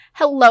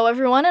Hello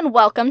everyone and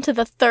welcome to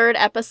the third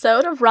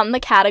episode of Run the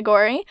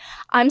Category.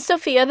 I'm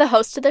Sophia, the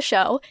host of the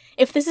show.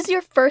 If this is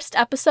your first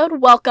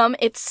episode, welcome.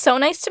 It's so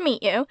nice to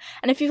meet you.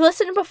 And if you've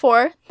listened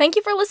before, thank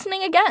you for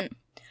listening again.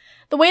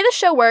 The way the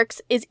show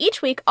works is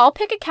each week I'll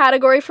pick a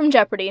category from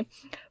Jeopardy,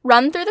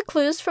 run through the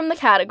clues from the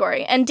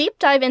category, and deep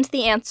dive into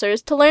the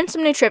answers to learn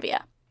some new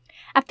trivia.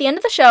 At the end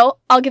of the show,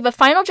 I'll give a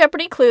final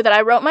Jeopardy clue that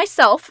I wrote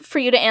myself for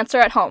you to answer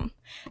at home.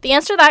 The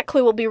answer to that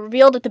clue will be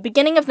revealed at the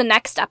beginning of the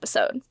next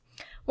episode.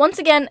 Once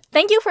again,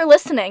 thank you for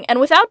listening, and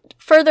without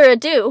further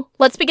ado,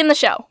 let's begin the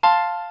show.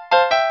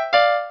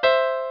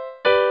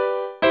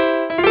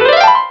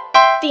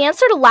 The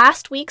answer to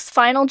last week's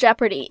Final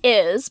Jeopardy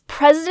is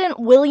President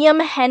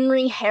William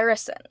Henry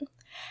Harrison.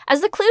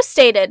 As the clue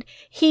stated,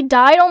 he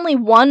died only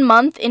 1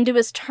 month into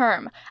his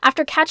term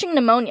after catching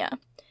pneumonia.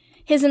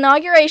 His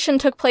inauguration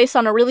took place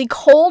on a really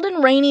cold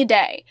and rainy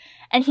day,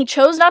 and he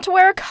chose not to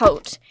wear a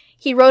coat.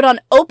 He rode on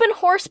open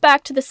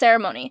horseback to the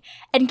ceremony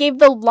and gave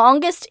the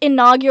longest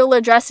inaugural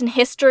address in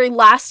history,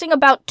 lasting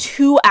about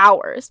 2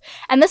 hours,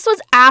 and this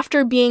was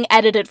after being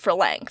edited for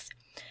length.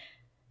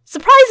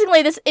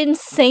 Surprisingly, this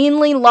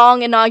insanely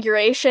long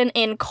inauguration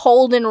in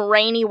cold and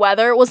rainy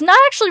weather was not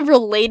actually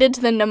related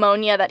to the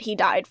pneumonia that he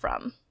died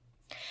from.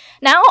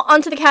 Now,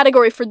 onto the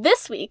category for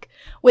this week,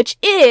 which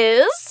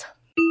is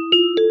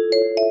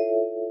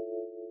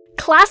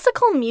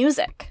classical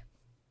music.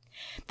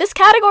 This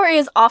category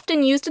is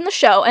often used in the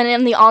show and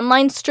in the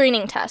online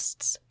screening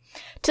tests.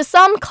 To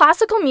some,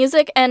 classical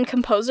music and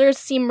composers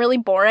seem really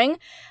boring,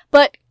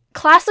 but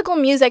classical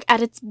music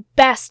at its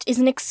best is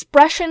an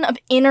expression of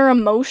inner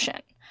emotion.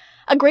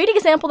 A great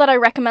example that I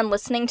recommend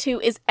listening to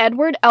is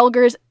Edward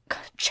Elgar's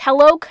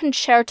Cello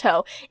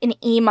Concerto in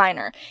E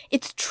minor.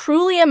 It's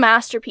truly a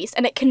masterpiece,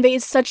 and it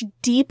conveys such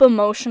deep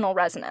emotional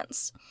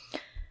resonance.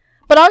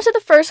 But on to the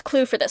first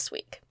clue for this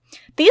week.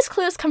 These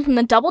clues come from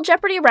the Double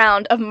Jeopardy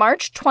round of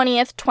March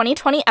 20th,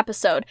 2020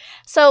 episode,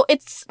 so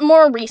it's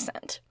more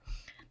recent.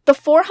 The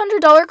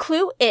 $400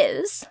 clue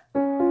is,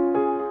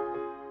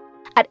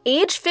 at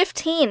age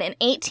 15 in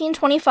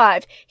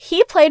 1825,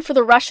 he played for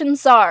the Russian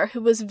Tsar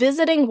who was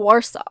visiting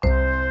Warsaw.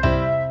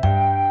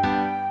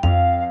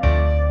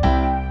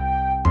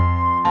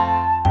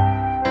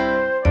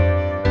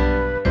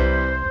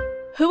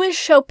 Who is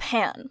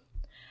Chopin?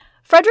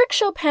 Frédéric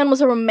Chopin was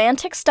a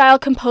Romantic-style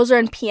composer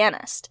and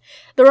pianist.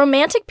 The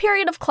Romantic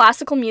period of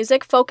classical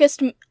music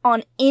focused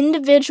on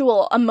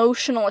individual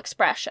emotional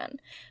expression.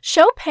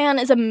 Chopin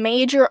is a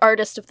major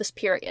artist of this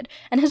period,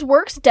 and his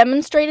works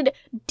demonstrated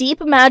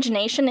deep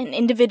imagination and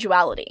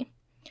individuality.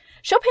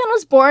 Chopin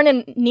was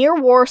born near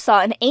Warsaw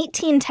in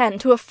 1810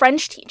 to a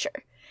French teacher.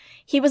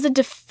 He was a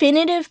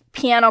definitive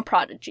piano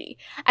prodigy.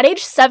 At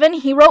age 7,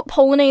 he wrote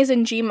Polonaise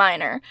in G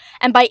minor,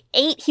 and by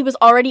 8, he was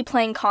already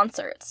playing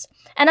concerts.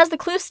 And as the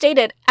clue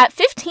stated, at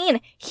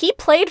 15, he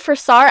played for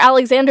Tsar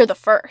Alexander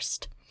I.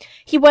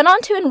 He went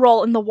on to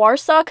enroll in the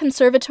Warsaw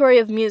Conservatory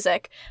of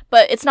Music,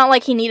 but it's not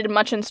like he needed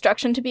much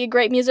instruction to be a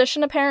great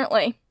musician,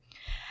 apparently.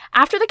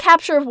 After the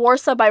capture of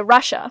Warsaw by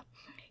Russia,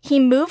 he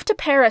moved to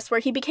Paris,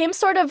 where he became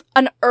sort of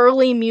an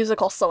early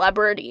musical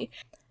celebrity,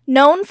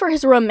 known for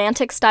his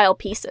Romantic-style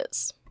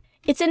pieces.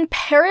 It's in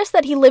Paris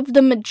that he lived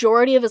the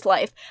majority of his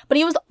life, but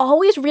he was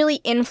always really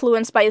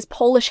influenced by his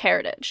Polish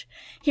heritage.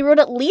 He wrote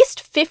at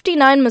least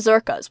 59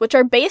 mazurkas, which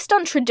are based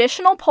on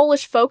traditional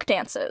Polish folk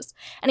dances,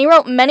 and he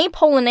wrote many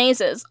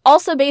polonaises,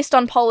 also based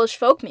on Polish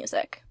folk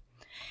music.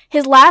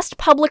 His last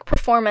public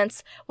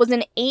performance was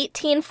in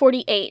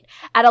 1848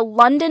 at a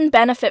London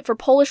benefit for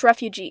Polish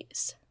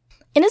refugees.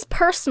 In his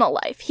personal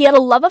life, he had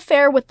a love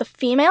affair with the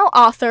female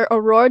author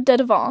Aurore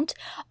Dedevant,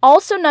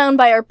 also known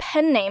by her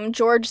pen name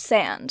George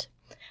Sand.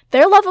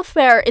 Their love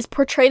affair is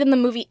portrayed in the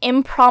movie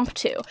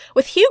Impromptu,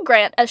 with Hugh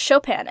Grant as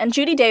Chopin and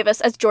Judy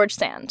Davis as George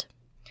Sand.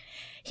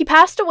 He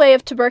passed away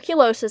of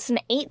tuberculosis in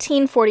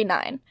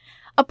 1849.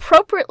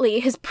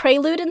 Appropriately, his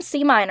prelude in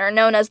C minor,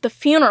 known as the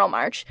Funeral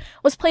March,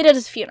 was played at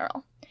his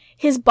funeral.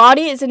 His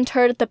body is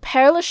interred at the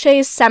Père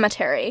Lachaise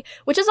Cemetery,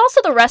 which is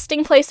also the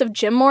resting place of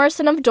Jim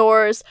Morrison of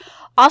Doors,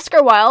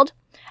 Oscar Wilde,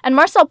 and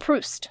Marcel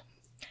Proust.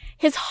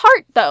 His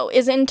heart, though,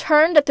 is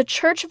interned at the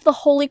Church of the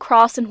Holy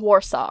Cross in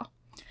Warsaw.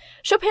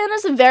 Chopin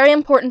is a very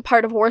important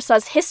part of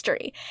Warsaw's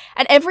history,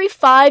 and every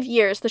 5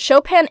 years the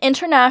Chopin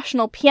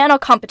International Piano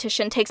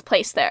Competition takes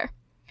place there.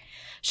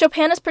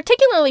 Chopin is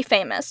particularly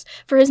famous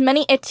for his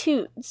many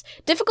etudes,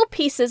 difficult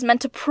pieces meant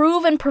to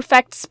prove and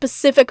perfect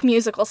specific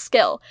musical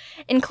skill,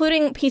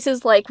 including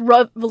pieces like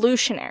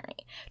Revolutionary,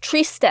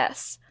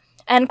 Tristesse,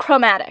 and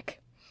Chromatic.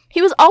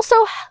 He was also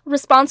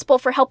responsible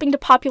for helping to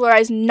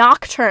popularize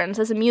nocturnes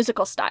as a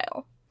musical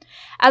style.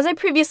 As I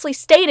previously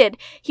stated,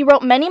 he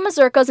wrote many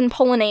mazurkas and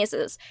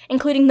polonaises,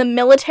 including the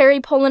military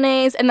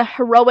polonaise and the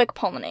heroic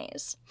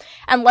polonaise.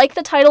 And like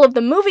the title of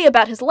the movie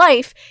about his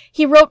life,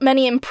 he wrote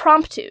many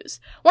impromptus,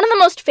 one of the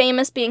most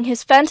famous being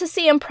his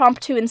Fantasy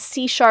Impromptu in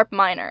C-sharp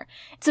minor.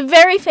 It's a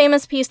very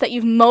famous piece that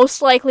you've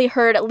most likely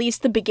heard at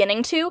least the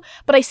beginning to,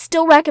 but I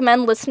still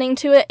recommend listening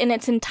to it in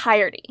its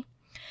entirety.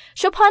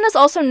 Chopin is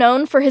also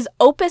known for his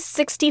Opus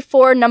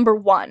 64 No.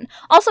 1,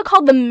 also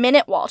called the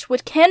Minute Waltz,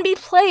 which can be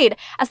played,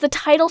 as the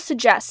title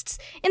suggests,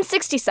 in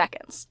 60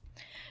 seconds.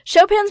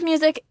 Chopin's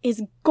music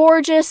is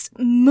gorgeous,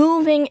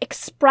 moving,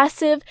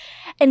 expressive,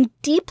 and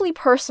deeply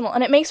personal,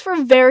 and it makes for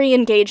a very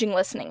engaging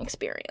listening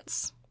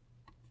experience.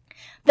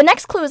 The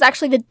next clue is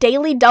actually the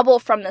daily double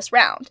from this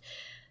round.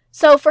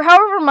 So for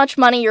however much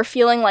money you're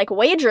feeling like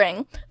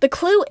wagering, the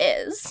clue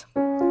is...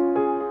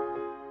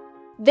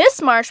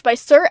 This march by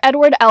Sir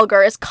Edward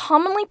Elgar is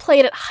commonly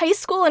played at high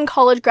school and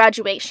college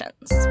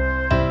graduations.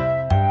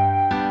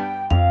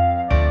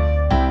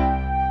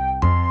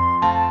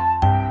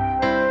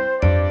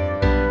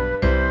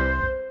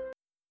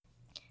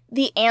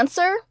 The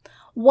answer?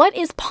 What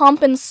is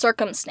Pomp and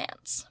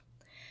Circumstance?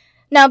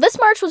 Now, this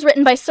march was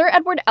written by Sir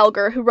Edward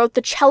Elgar, who wrote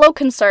the cello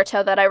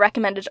concerto that I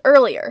recommended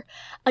earlier.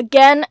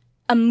 Again,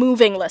 a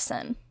moving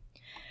listen.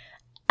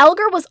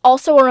 Elgar was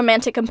also a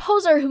Romantic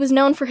composer who was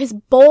known for his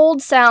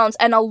bold sounds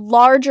and a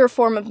larger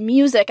form of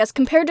music as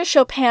compared to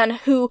Chopin,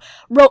 who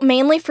wrote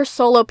mainly for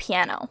solo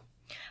piano.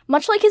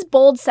 Much like his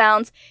bold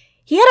sounds,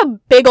 he had a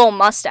big ol'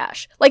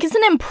 mustache. Like, it's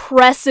an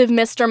impressive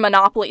Mr.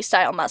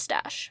 Monopoly-style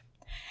mustache.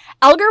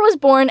 Elgar was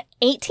born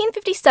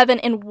 1857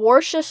 in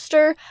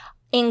Worcester,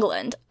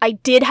 England. I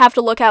did have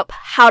to look up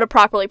how to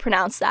properly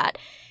pronounce that.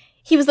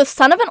 He was the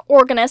son of an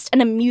organist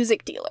and a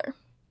music dealer.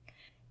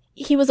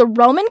 He was a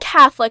Roman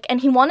Catholic,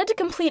 and he wanted to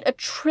complete a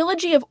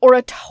trilogy of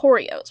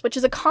oratorios, which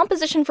is a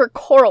composition for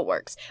choral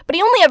works, but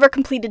he only ever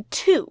completed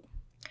 2.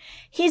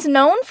 He's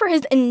known for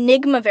his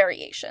Enigma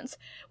variations,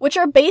 which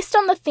are based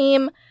on the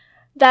theme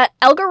that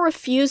Elgar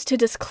refused to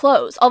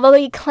disclose, although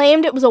he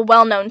claimed it was a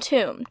well-known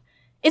tune.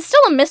 It's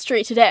still a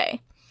mystery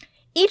today.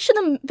 Each of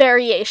the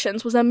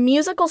variations was a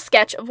musical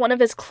sketch of one of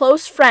his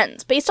close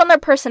friends, based on their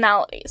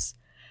personalities.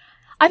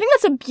 I think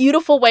that's a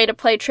beautiful way to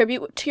play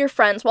tribute to your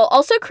friends while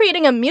also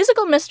creating a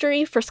musical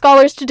mystery for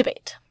scholars to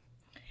debate.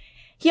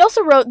 He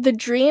also wrote The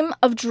Dream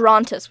of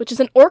Gerontis, which is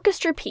an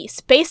orchestra piece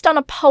based on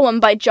a poem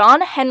by John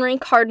Henry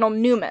Cardinal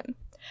Newman.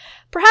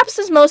 Perhaps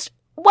his most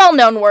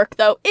well-known work,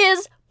 though,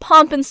 is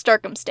Pomp and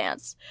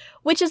Circumstance,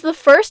 which is the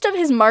first of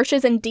his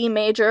marches in D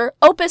major,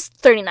 Opus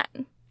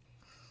 39.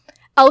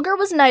 Elgar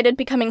was knighted,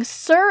 becoming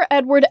Sir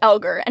Edward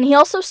Elgar, and he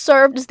also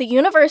served as the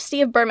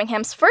University of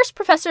Birmingham's first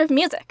professor of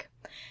music.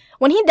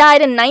 When he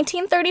died in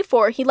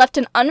 1934, he left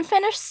an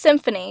unfinished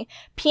symphony,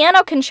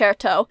 piano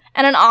concerto,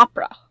 and an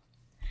opera.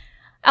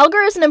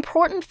 Elgar is an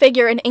important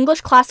figure in English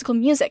classical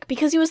music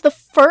because he was the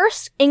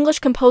first English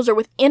composer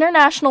with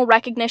international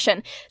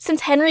recognition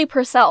since Henry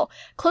Purcell,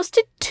 close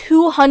to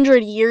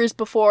 200 years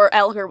before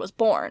Elgar was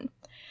born.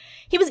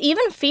 He was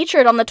even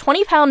featured on the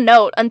 20-pound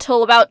note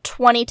until about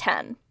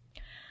 2010.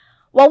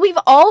 While we've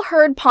all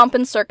heard Pomp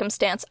and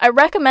Circumstance, I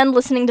recommend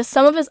listening to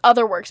some of his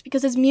other works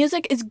because his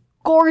music is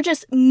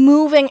gorgeous,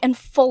 moving, and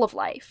full of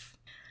life.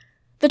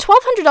 The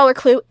 $1,200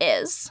 clue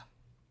is...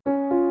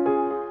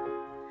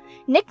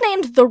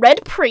 Nicknamed the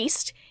Red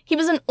Priest, he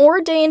was an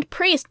ordained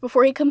priest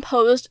before he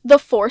composed The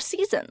Four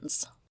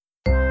Seasons.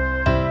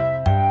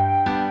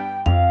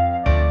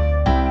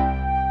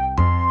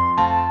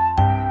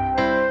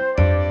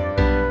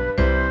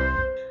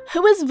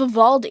 Who is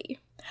Vivaldi?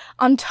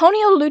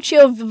 Antonio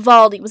Lucio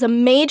Vivaldi was a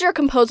major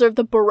composer of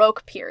the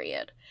Baroque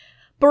period.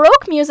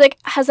 Baroque music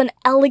has an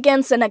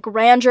elegance and a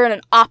grandeur and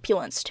an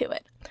opulence to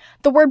it.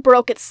 The word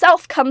Baroque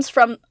itself comes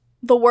from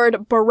the word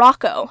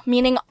barocco,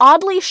 meaning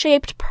oddly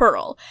shaped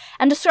pearl,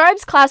 and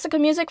describes classical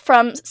music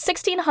from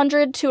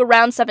 1600 to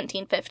around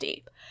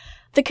 1750.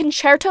 The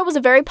concerto was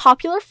a very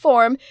popular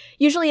form,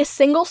 usually a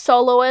single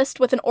soloist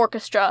with an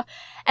orchestra,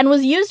 and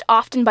was used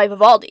often by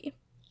Vivaldi.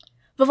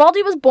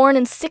 Vivaldi was born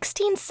in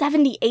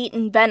 1678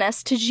 in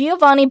Venice to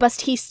Giovanni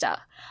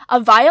Battista, a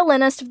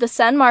violinist of the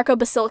San Marco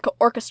Basilica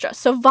Orchestra,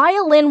 so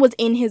violin was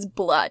in his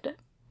blood.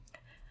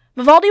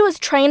 Vivaldi was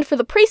trained for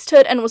the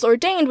priesthood and was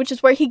ordained, which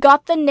is where he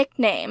got the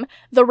nickname,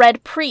 the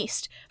Red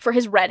Priest, for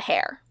his red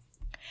hair.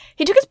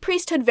 He took his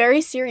priesthood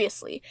very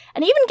seriously,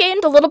 and even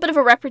gained a little bit of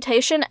a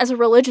reputation as a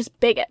religious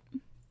bigot.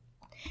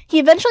 He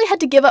eventually had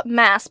to give up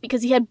Mass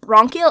because he had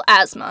bronchial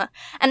asthma,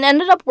 and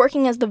ended up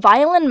working as the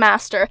violin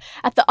master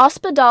at the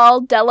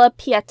Ospedale della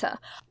Pietà,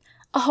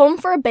 a home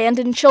for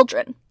abandoned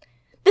children.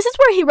 This is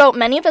where he wrote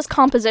many of his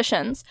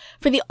compositions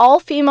for the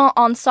all-female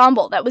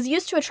ensemble that was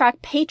used to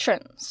attract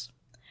patrons.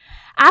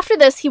 After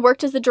this, he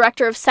worked as the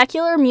director of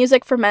secular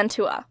music for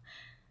Mantua.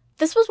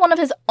 This was one of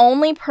his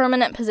only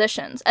permanent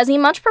positions, as he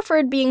much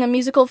preferred being a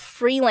musical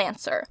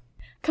freelancer,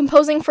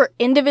 composing for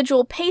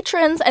individual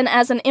patrons and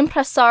as an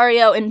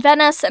impresario in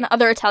Venice and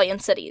other Italian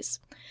cities.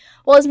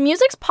 While his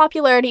music's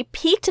popularity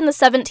peaked in the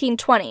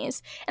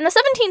 1720s, in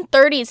the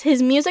 1730s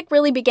his music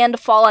really began to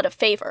fall out of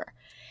favor.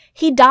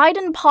 He died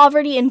in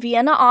poverty in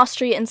Vienna,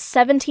 Austria in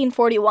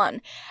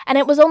 1741, and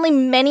it was only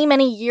many,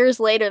 many years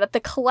later that the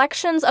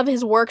collections of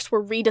his works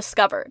were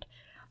rediscovered.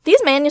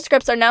 These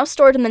manuscripts are now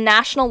stored in the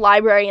National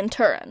Library in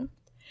Turin.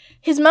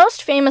 His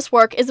most famous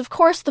work is, of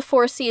course, The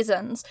Four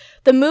Seasons,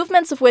 the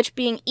movements of which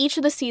being each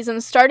of the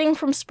seasons starting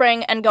from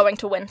spring and going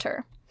to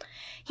winter.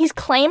 He's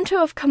claimed to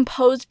have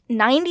composed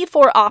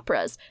 94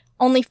 operas,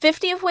 only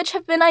 50 of which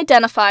have been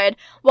identified,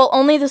 while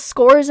only the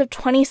scores of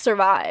 20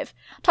 survive.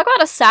 Talk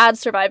about a sad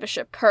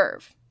survivorship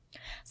curve.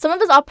 Some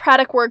of his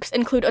operatic works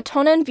include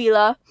Ottone in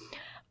Villa,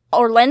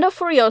 Orlando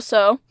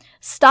Furioso,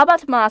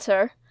 Stabat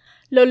Mater,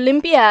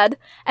 L'Olympiade,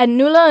 and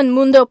Nulla in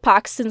Mundo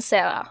Pax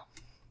Sincera.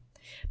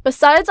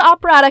 Besides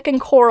operatic and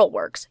choral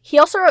works, he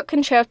also wrote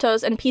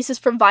concertos and pieces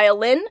for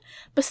violin,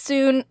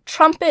 bassoon,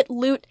 trumpet,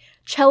 lute,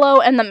 cello,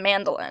 and the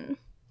mandolin.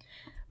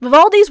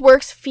 Vivaldi's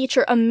works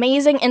feature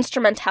amazing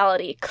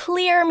instrumentality,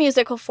 clear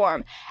musical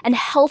form, and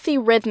healthy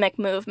rhythmic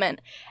movement,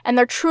 and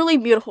they're truly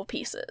beautiful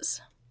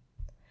pieces.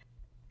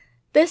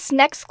 This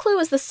next clue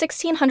is the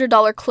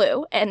 $1,600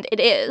 clue, and it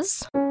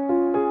is...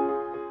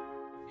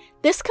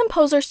 This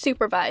composer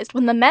supervised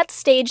when the Met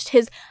staged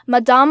his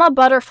Madama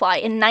Butterfly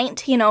in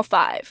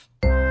 1905.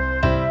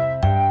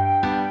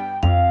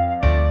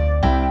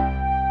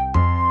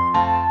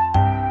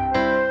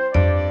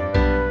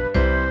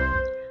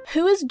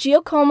 Who is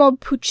Giacomo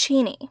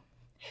Puccini?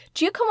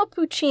 Giacomo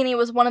Puccini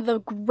was one of the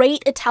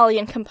great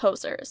Italian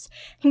composers.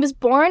 He was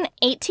born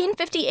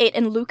 1858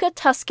 in Lucca,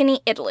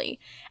 Tuscany, Italy,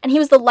 and he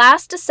was the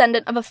last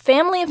descendant of a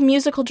family of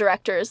musical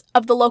directors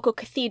of the local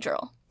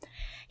cathedral.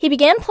 He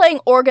began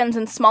playing organs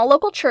in small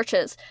local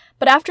churches,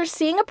 but after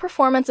seeing a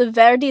performance of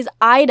Verdi's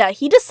Aida,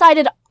 he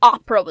decided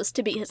opera was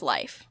to be his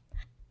life.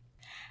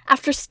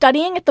 After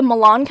studying at the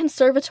Milan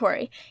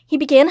Conservatory, he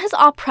began his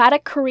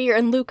operatic career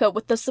in Lucca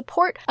with the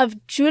support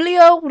of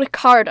Giulio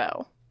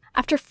Riccardo.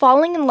 After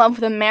falling in love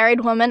with a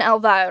married woman,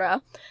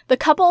 Elvira, the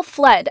couple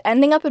fled,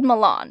 ending up in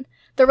Milan.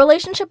 Their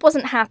relationship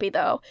wasn't happy,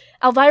 though.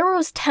 Elvira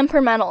was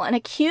temperamental and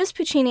accused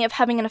Puccini of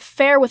having an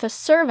affair with a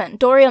servant,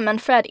 Doria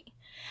Manfredi.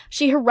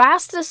 She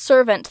harassed the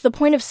servant to the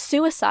point of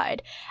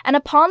suicide, and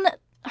upon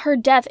her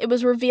death, it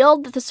was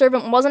revealed that the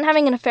servant wasn't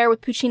having an affair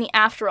with Puccini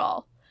after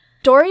all.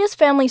 Doria's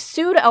family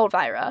sued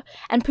Elvira,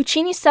 and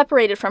Puccini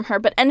separated from her,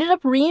 but ended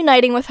up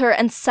reuniting with her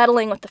and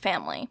settling with the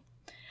family.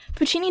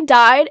 Puccini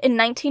died in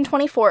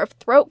 1924 of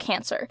throat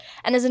cancer,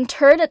 and is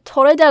interred at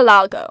Torre del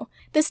Lago.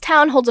 This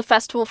town holds a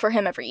festival for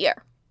him every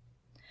year.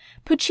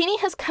 Puccini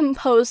has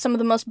composed some of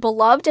the most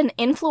beloved and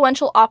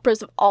influential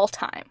operas of all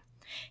time.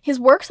 His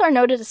works are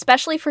noted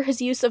especially for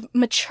his use of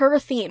mature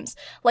themes,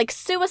 like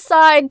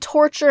suicide,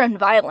 torture, and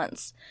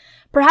violence.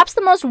 Perhaps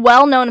the most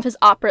well-known of his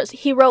operas,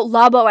 he wrote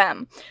La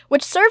Bohème,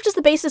 which served as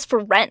the basis for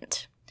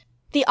Rent.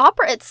 The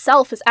opera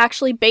itself is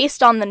actually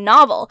based on the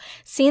novel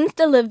Scenes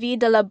de la vie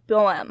de la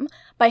Bohème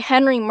by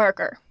Henry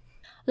Murger.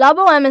 La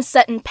Bohème is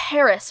set in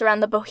Paris around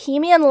the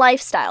bohemian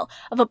lifestyle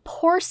of a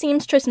poor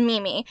seamstress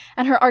Mimi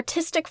and her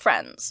artistic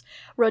friends,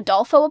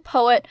 Rodolfo a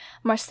poet,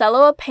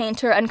 Marcello a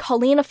painter, and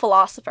Colline a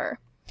philosopher.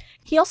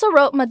 He also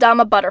wrote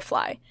Madama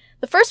Butterfly.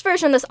 The first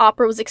version of this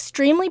opera was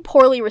extremely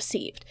poorly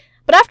received,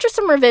 but after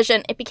some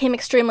revision, it became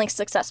extremely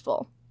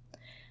successful.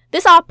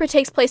 This opera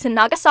takes place in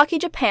Nagasaki,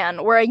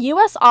 Japan, where a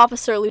U.S.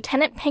 officer,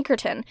 Lieutenant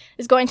Pinkerton,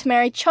 is going to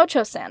marry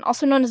Cho-Cho-san,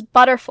 also known as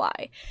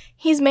Butterfly.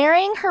 He's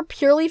marrying her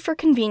purely for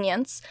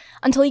convenience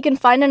until he can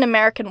find an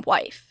American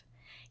wife.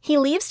 He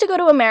leaves to go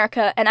to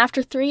America, and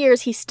after 3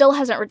 years, he still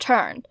hasn't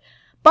returned.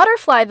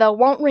 Butterfly, though,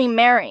 won't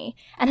remarry,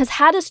 and has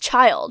had his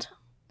child.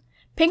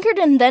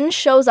 Pinkerton then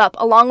shows up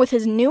along with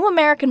his new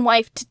American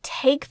wife to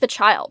take the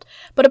child,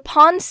 but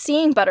upon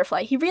seeing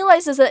Butterfly, he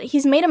realizes that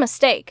he's made a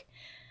mistake.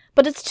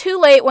 But it's too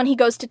late when he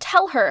goes to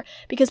tell her,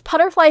 because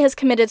Butterfly has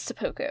committed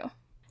seppuku.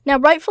 Now,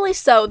 rightfully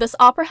so, this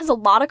opera has a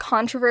lot of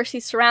controversy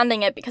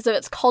surrounding it because of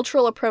its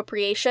cultural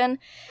appropriation,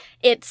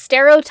 its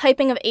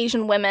stereotyping of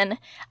Asian women,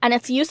 and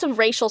its use of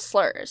racial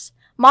slurs.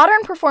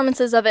 Modern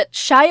performances of it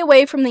shy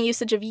away from the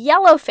usage of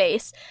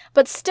yellowface,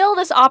 but still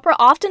this opera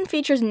often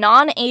features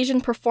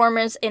non-Asian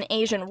performers in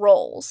Asian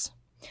roles.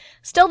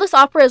 Still, this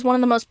opera is one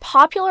of the most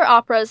popular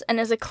operas and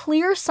is a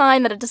clear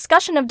sign that a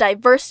discussion of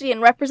diversity and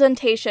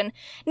representation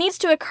needs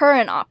to occur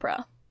in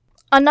opera.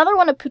 Another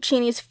one of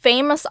Puccini's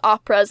famous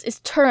operas is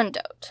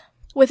Turandot,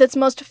 with its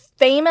most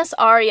famous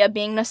aria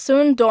being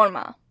Nessun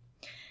Dorma.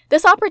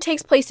 This opera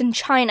takes place in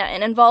China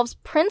and involves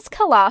Prince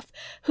Calaf,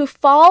 who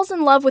falls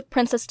in love with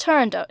Princess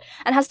Turandot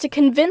and has to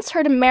convince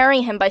her to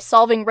marry him by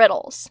solving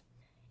riddles.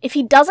 If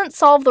he doesn't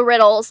solve the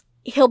riddles,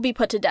 he'll be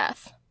put to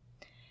death.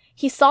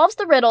 He solves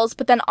the riddles,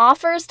 but then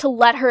offers to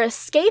let her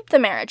escape the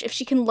marriage if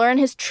she can learn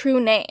his true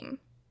name.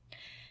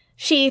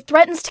 She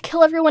threatens to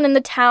kill everyone in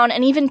the town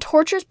and even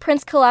tortures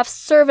Prince Calaf's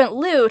servant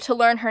Liu to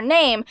learn her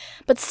name,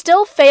 but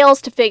still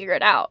fails to figure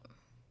it out.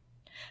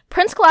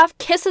 Prince Calaf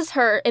kisses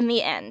her in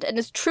the end, and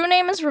his true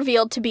name is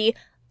revealed to be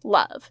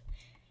Love.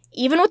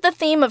 Even with the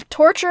theme of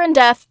torture and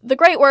death, the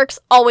great works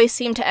always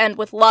seem to end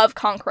with love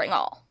conquering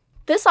all.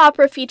 This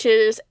opera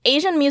features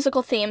Asian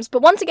musical themes,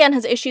 but once again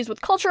has issues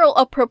with cultural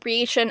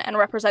appropriation and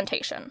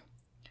representation.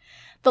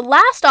 The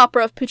last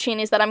opera of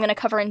Puccini's that I'm going to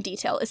cover in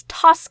detail is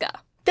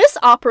Tosca. This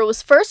opera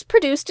was first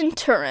produced in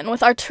Turin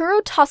with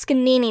Arturo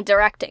Toscanini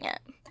directing it,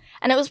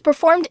 and it was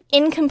performed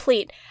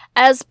incomplete,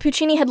 as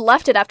Puccini had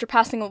left it after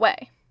passing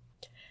away.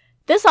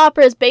 This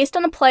opera is based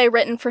on a play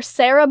written for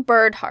Sarah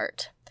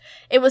Bernhardt.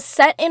 It was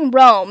set in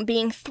Rome,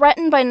 being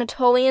threatened by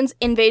Napoleon's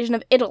invasion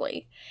of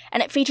Italy,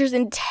 and it features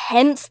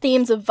intense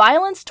themes of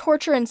violence,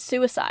 torture, and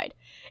suicide.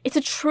 It's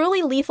a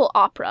truly lethal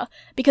opera,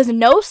 because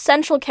no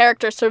central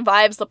character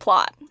survives the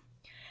plot.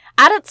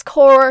 At its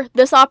core,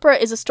 this opera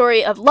is a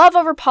story of love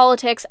over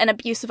politics and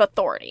abuse of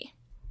authority.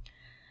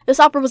 This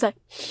opera was a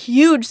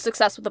huge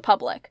success with the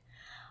public.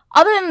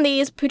 Other than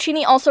these,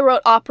 Puccini also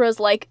wrote operas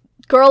like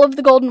Girl of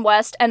the Golden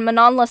West and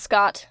Manon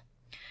Lescaut.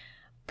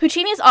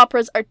 Puccini's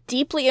operas are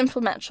deeply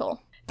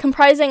influential,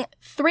 comprising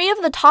 3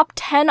 of the top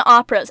 10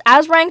 operas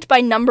as ranked by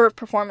number of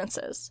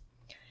performances.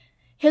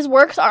 His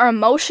works are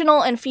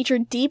emotional and feature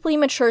deeply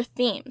mature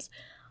themes,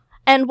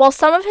 and while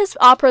some of his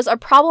operas are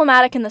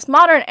problematic in this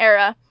modern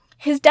era,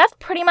 his death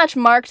pretty much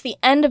marked the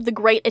end of the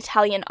great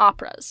Italian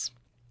operas.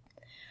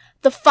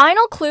 The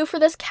final clue for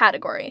this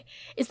category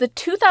is the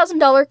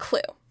 $2,000 clue.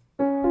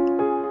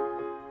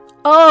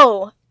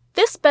 Oh,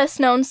 this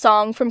best-known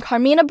song from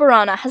Carmina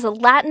Burana has a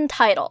Latin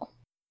title.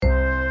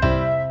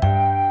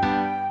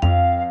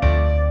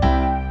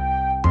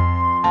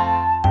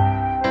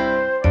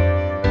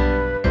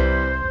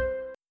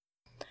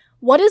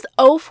 What is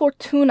O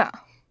Fortuna?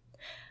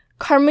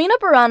 Carmina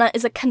Burana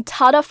is a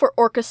cantata for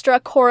orchestra,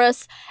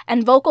 chorus,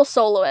 and vocal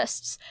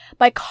soloists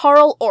by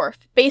Karl Orff,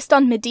 based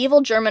on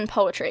medieval German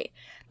poetry.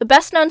 The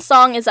best-known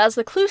song is, as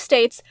the clue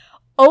states,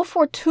 O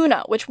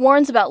Fortuna, which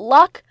warns about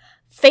luck,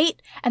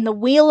 fate, and the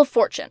wheel of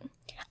fortune.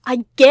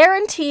 I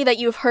guarantee that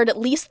you've heard at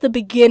least the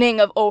beginning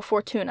of O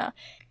Fortuna.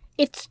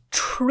 It's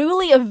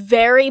truly a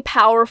very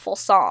powerful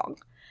song,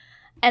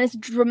 and its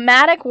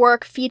dramatic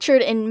work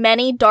featured in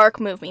many dark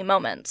movie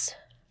moments.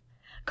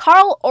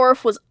 Karl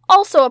Orff was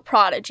also a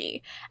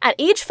prodigy. At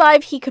age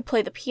 5, he could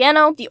play the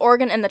piano, the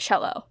organ, and the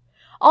cello.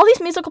 All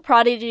these musical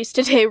prodigies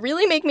today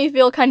really make me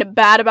feel kind of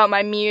bad about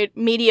my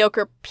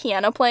mediocre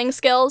piano playing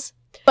skills.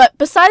 But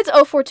besides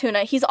O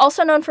Fortuna, he's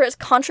also known for his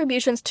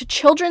contributions to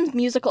children's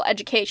musical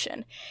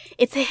education.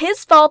 It's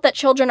his fault that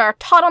children are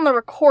taught on the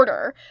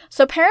recorder,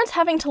 so parents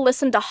having to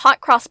listen to hot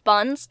cross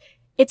buns,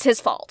 it's his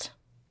fault.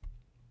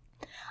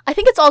 I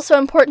think it's also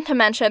important to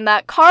mention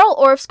that Karl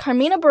Orff's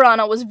Carmina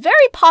Burana was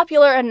very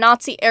popular in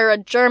Nazi-era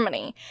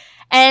Germany,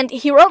 and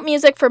he wrote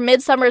music for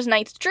Midsummer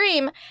Night's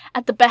Dream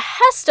at the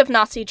behest of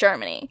Nazi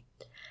Germany.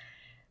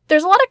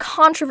 There's a lot of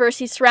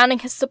controversy surrounding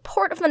his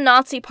support of the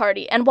Nazi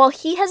Party, and while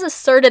he has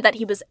asserted that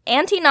he was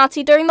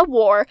anti-Nazi during the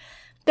war,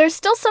 there's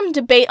still some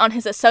debate on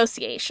his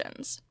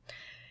associations.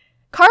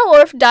 Karl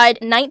Orff died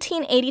in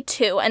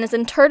 1982 and is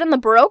interred in the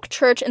Baroque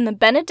church in the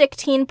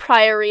Benedictine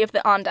Priory of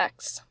the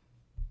Andechs.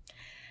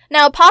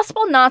 Now,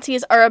 possible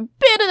Nazis are a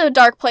bit of a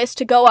dark place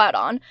to go out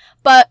on,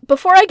 but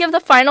before I give the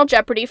final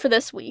Jeopardy for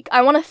this week,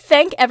 I want to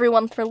thank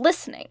everyone for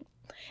listening.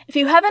 If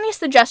you have any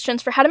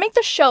suggestions for how to make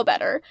the show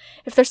better,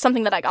 if there's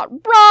something that I got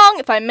wrong,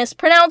 if I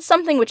mispronounced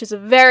something, which is a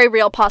very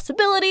real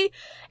possibility,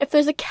 if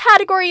there's a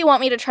category you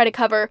want me to try to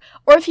cover,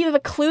 or if you have a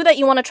clue that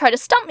you want to try to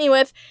stump me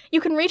with, you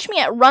can reach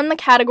me at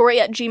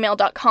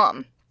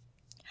runthecategory@gmail.com.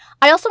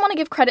 I also want to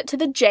give credit to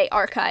the J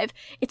Archive.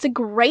 It's a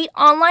great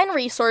online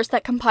resource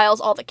that compiles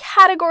all the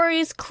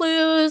categories,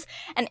 clues,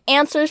 and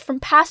answers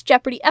from past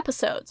Jeopardy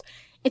episodes.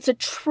 It's a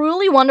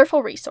truly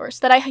wonderful resource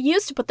that I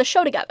used to put the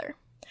show together.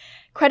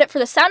 Credit for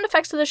the sound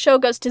effects of the show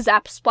goes to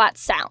Zap Splat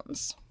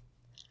Sounds.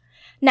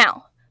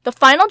 Now, the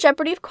final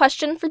Jeopardy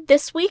question for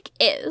this week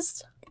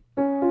is...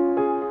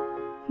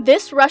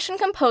 This Russian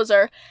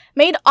composer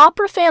made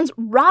opera fans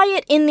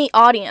riot in the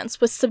audience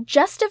with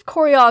suggestive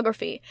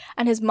choreography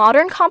and his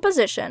modern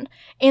composition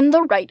in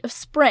The Rite of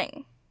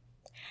Spring.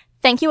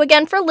 Thank you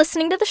again for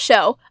listening to the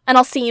show, and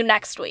I'll see you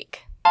next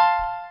week.